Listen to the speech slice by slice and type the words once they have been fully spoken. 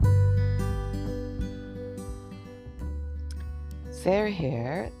Sarah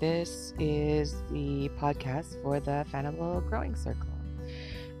here. This is the podcast for the Fanable Growing Circle.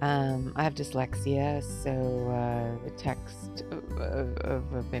 I have dyslexia, so the text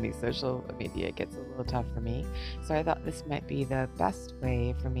of many social media gets a little tough for me. So I thought this might be the best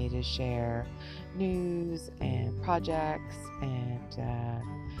way for me to share news and projects and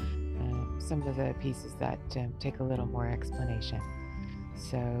some of the pieces that take a little more explanation.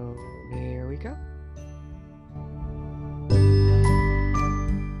 So here we go.